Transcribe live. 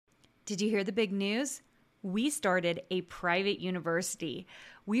Did you hear the big news? We started a private university.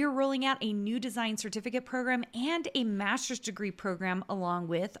 We are rolling out a new design certificate program and a master's degree program along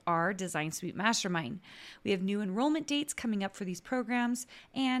with our Design Suite Mastermind. We have new enrollment dates coming up for these programs.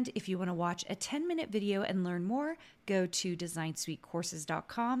 And if you want to watch a 10-minute video and learn more, go to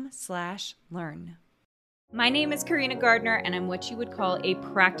designsuitecourses.com/learn. My name is Karina Gardner, and I'm what you would call a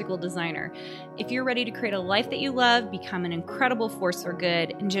practical designer. If you're ready to create a life that you love, become an incredible force for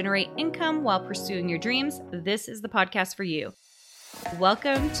good, and generate income while pursuing your dreams, this is the podcast for you.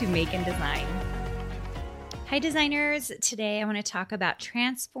 Welcome to Make and Design. Hi, designers. Today I want to talk about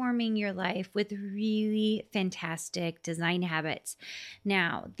transforming your life with really fantastic design habits.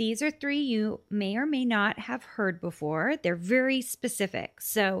 Now, these are 3 you may or may not have heard before. They're very specific.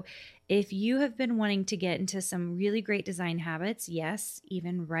 So if you have been wanting to get into some really great design habits, yes,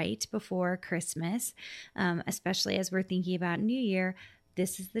 even right before Christmas, especially as we're thinking about New Year,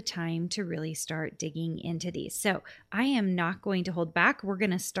 this is the time to really start digging into these. So I am not going to hold back. We're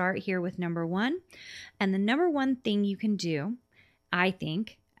going to start here with number 1. And the number 1 thing you can do, I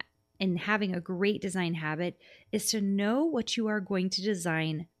think, in having a great design habit is to know what you are going to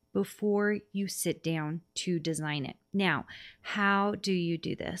design before you sit down to design it. Now, how do you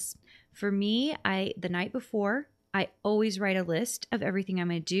do this? For me, the night before, I always write a list of everything I'm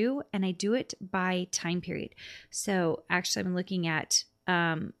going to do, and I do it by time period. So actually, I'm looking at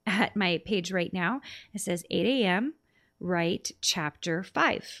my page right now. It says 8 a.m., write chapter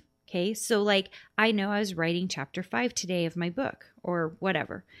 5. Okay, so I know I was writing chapter 5 today of my book or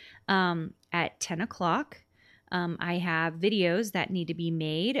whatever. At 10 o'clock, I have videos that need to be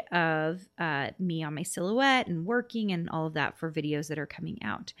made of me on my silhouette and working and all of that for videos that are coming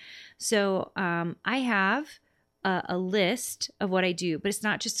out. So I have a list of what I do, but it's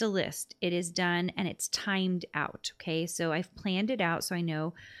not just a list. It is done and it's timed out. Okay, so I've planned it out so I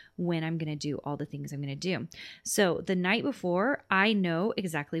know when I'm going to do all the things I'm going to do. So the night before, I know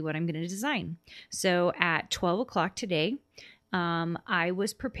exactly what I'm going to design. So at 12 o'clock today, I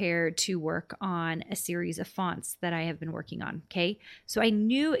was prepared to work on a series of fonts that I have been working on. Okay. So I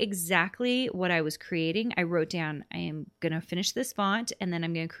knew exactly what I was creating. I wrote down, I am going to finish this font and then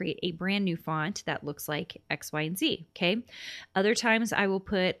I'm going to create a brand new font that looks like X, Y, and Z. Okay. Other times I will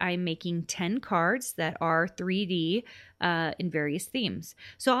put, I'm making 10 cards that are 3D, in various themes.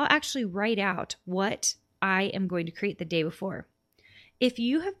 So I'll actually write out what I am going to create the day before. If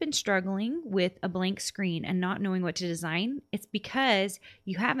you have been struggling with a blank screen and not knowing what to design, it's because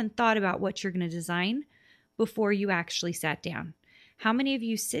you haven't thought about what you're going to design before you actually sat down. How many of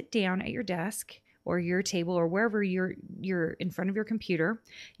you sit down at your desk or your table or wherever you're in front of your computer,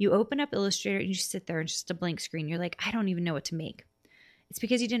 you open up Illustrator and you sit there and just a blank screen. You're like, I don't even know what to make. It's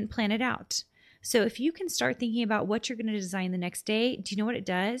because you didn't plan it out. So if you can start thinking about what you're going to design the next day, do you know what it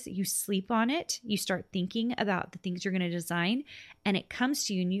does? You sleep on it. You start thinking about the things you're going to design and it comes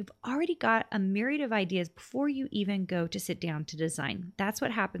to you and you've already got a myriad of ideas before you even go to sit down to design. That's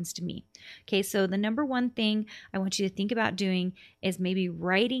what happens to me. Okay, so the number 1 thing I want you to think about doing is maybe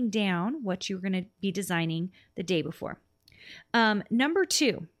writing down what you're going to be designing the day before. Number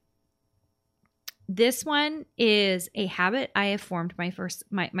 2. This one is a habit I have formed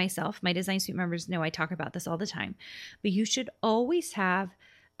myself. My Design Suite members know I talk about this all the time. But you should always have,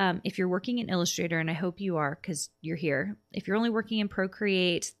 if you're working in Illustrator, and I hope you are because you're here. If you're only working in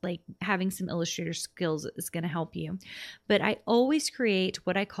Procreate, having some Illustrator skills is going to help you. But I always create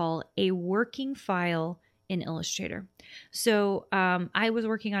what I call a working file in Illustrator. So I was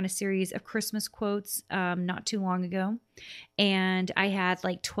working on a series of Christmas quotes not too long ago. And I had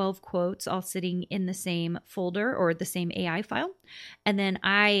 12 quotes all sitting in the same folder or the same AI file. And then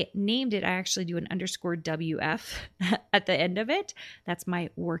I named it, I actually do an _WF at the end of it. That's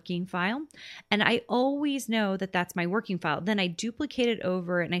my working file. And I always know that that's my working file. Then I duplicate it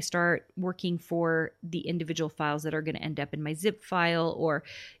over and I start working for the individual files that are going to end up in my zip file or,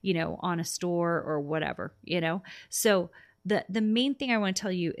 on a store or whatever, So the main thing I want to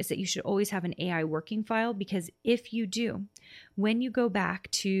tell you is that you should always have an AI working file because if you do, when you go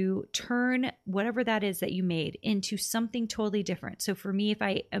back to turn whatever that is that you made into something totally different. So for me, if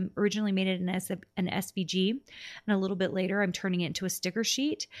I originally made it an SVG and a little bit later I'm turning it into a sticker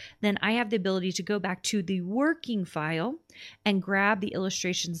sheet, then I have the ability to go back to the working file and grab the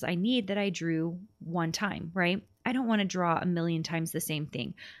illustrations I need that I drew one time, right? I don't want to draw a million times the same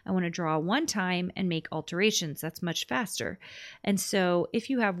thing. I want to draw one time and make alterations. That's much faster. And so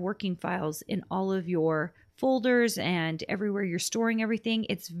if you have working files in all of your folders and everywhere you're storing everything,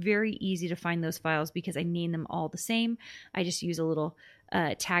 it's very easy to find those files because I name them all the same. I just use a little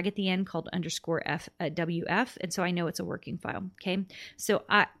tag at the end called _WF. And so I know it's a working file. Okay. So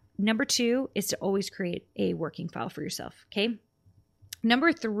Number 2 is to always create a working file for yourself, okay?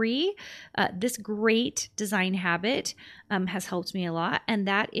 Number 3, this great design habit has helped me a lot, and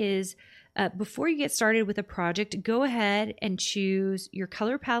that is before you get started with a project, go ahead and choose your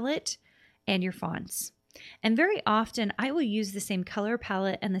color palette and your fonts. And very often I will use the same color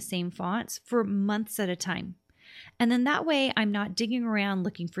palette and the same fonts for months at a time. And then that way I'm not digging around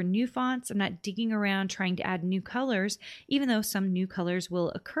looking for new fonts. I'm not digging around trying to add new colors, even though some new colors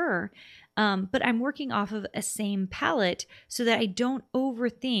will occur. But I'm working off of a same palette so that I don't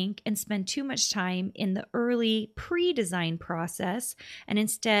overthink and spend too much time in the early pre-design process. And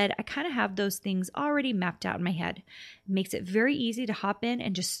instead, I kind of have those things already mapped out in my head. It makes it very easy to hop in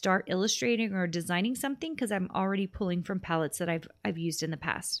and just start illustrating or designing something because I'm already pulling from palettes that I've used in the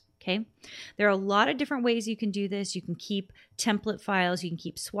past. Okay. There are a lot of different ways you can do this. You can keep template files, you can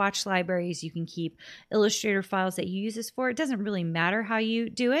keep swatch libraries, you can keep Illustrator files that you use this for. It doesn't really matter how you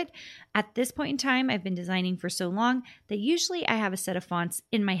do it. At this point in time, I've been designing for so long that usually I have a set of fonts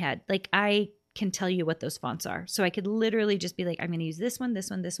in my head. Like I can tell you what those fonts are. So I could literally just be like, I'm going to use this one,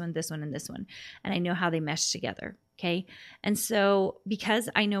 this one, this one, this one, and this one. And I know how they mesh together. Okay. And so because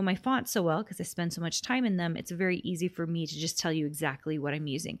I know my fonts so well, because I spend so much time in them, it's very easy for me to just tell you exactly what I'm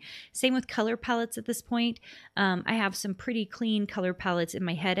using. Same with color palettes at this point. I have some pretty clean color palettes in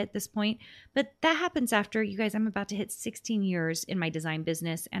my head at this point, but that happens after, you guys, I'm about to hit 16 years in my design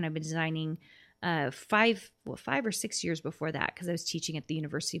business, and I've been designing 5 or 6 years before that, because I was teaching at the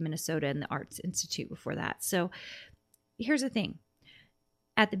University of Minnesota and the Arts Institute before that. So here's the thing.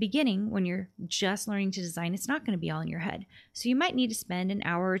 At the beginning, when you're just learning to design, it's not going to be all in your head. So you might need to spend an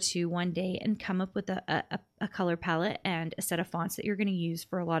hour or two one day and come up with a color palette and a set of fonts that you're going to use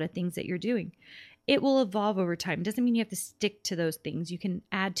for a lot of things that you're doing. It will evolve over time. It doesn't mean you have to stick to those things. You can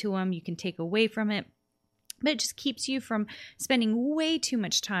add to them, you can take away from it. But it just keeps you from spending way too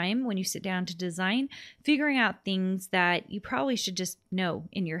much time when you sit down to design, figuring out things that you probably should just know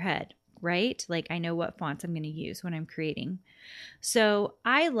in your head, right? Like I know what fonts I'm going to use when I'm creating. So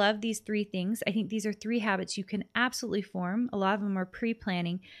I love these 3 things. I think these are 3 habits you can absolutely form. A lot of them are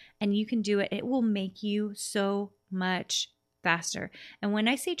pre-planning, and you can do it. It will make you so much faster. And when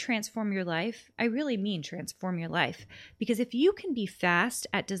I say transform your life, I really mean transform your life. Because if you can be fast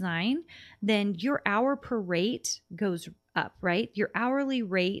at design, then your hour per rate goes up, right? Your hourly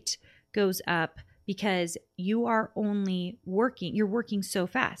rate goes up because you are you're working so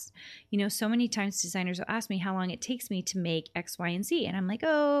fast. You know, so many times designers will ask me how long it takes me to make X, Y, and Z. And I'm like,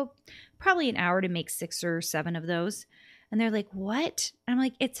 oh, probably an hour to make 6 or 7 of those. And they're like, what? And I'm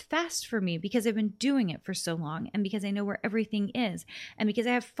like, it's fast for me because I've been doing it for so long, and because I know where everything is, and because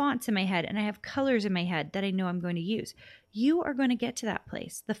I have fonts in my head and I have colors in my head that I know I'm going to use. You are going to get to that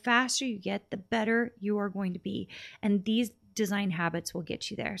place. The faster you get, the better you are going to be. And these design habits will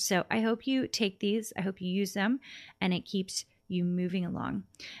get you there. So I hope you take these. I hope you use them, and it keeps you moving along.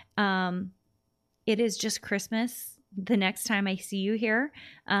 It is just Christmas the next time I see you here.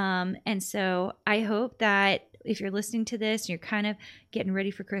 And so I hope that if you're listening to this and you're kind of getting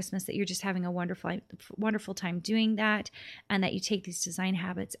ready for Christmas, that you're just having a wonderful time doing that, and that you take these design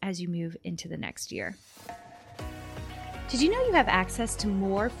habits as you move into the next year. Did you know you have access to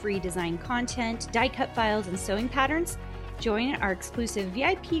more free design content, die cut files, and sewing patterns? Join our exclusive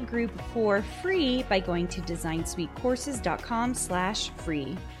VIP group for free by going to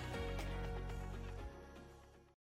designsweetcourses.com/free.